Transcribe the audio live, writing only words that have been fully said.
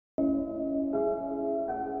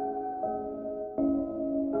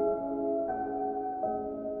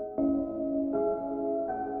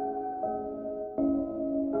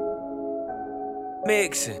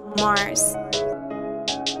mixing. Mars.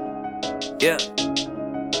 Yeah.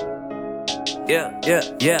 Yeah, yeah,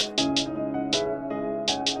 yeah.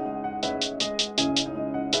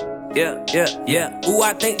 Yeah, yeah, yeah. Ooh,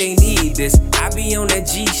 I think they need this. I be on that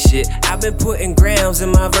G shit. I've been putting grams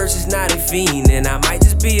in my verses, not a fiend. And I might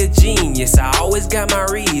just be a genius. I always got my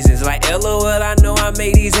reasons. Like LOL, I know I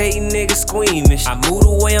made these hating niggas squeamish. I move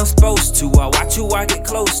the way I'm supposed to. I watch who I get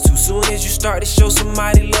close to. Soon as you start to show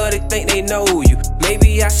somebody love, they think they know you.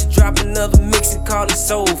 Maybe I should drop another mix and call it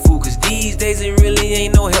soul food. Cause these days it really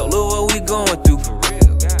ain't no help. Look what we going through. For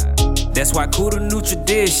real, God. That's why cool the new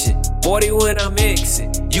tradition. 40 when I'm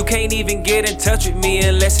mixing. You can't even get in touch with me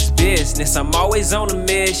unless it's business. I'm always on a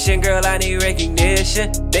mission, girl, I need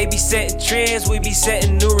recognition. They be setting trends, we be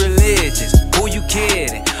setting new religions. Who you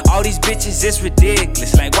kidding? All these bitches, it's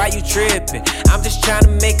ridiculous. Like, why you tripping? I'm just trying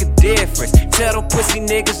to make a difference. Tell them pussy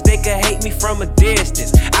niggas they can hate me from a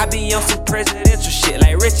distance. I be on some presidential shit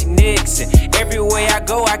like Richie Nixon. Everywhere I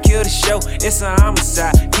go, I kill the show. It's a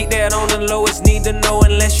homicide. Keep that on the low, it's need to know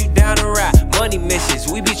unless you down to ride. Money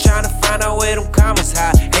missions, we be trying to find out where them commas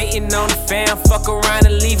hide. Hating on the fam, fuck around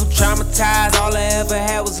and leave them traumatized. All I ever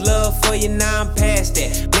had was love for you, now I'm past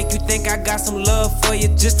that. Make you think I got some love for you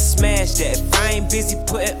just to smash that. If I ain't busy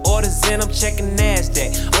putting orders in, I'm checking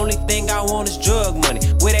NASDAQ. Only thing I want is drug money,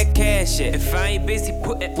 where that cash at? If I ain't busy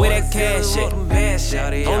putting where that cash at?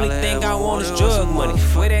 Only thing I want is drug money,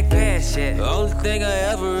 where that cash at? The only thing I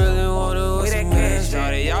ever really wanna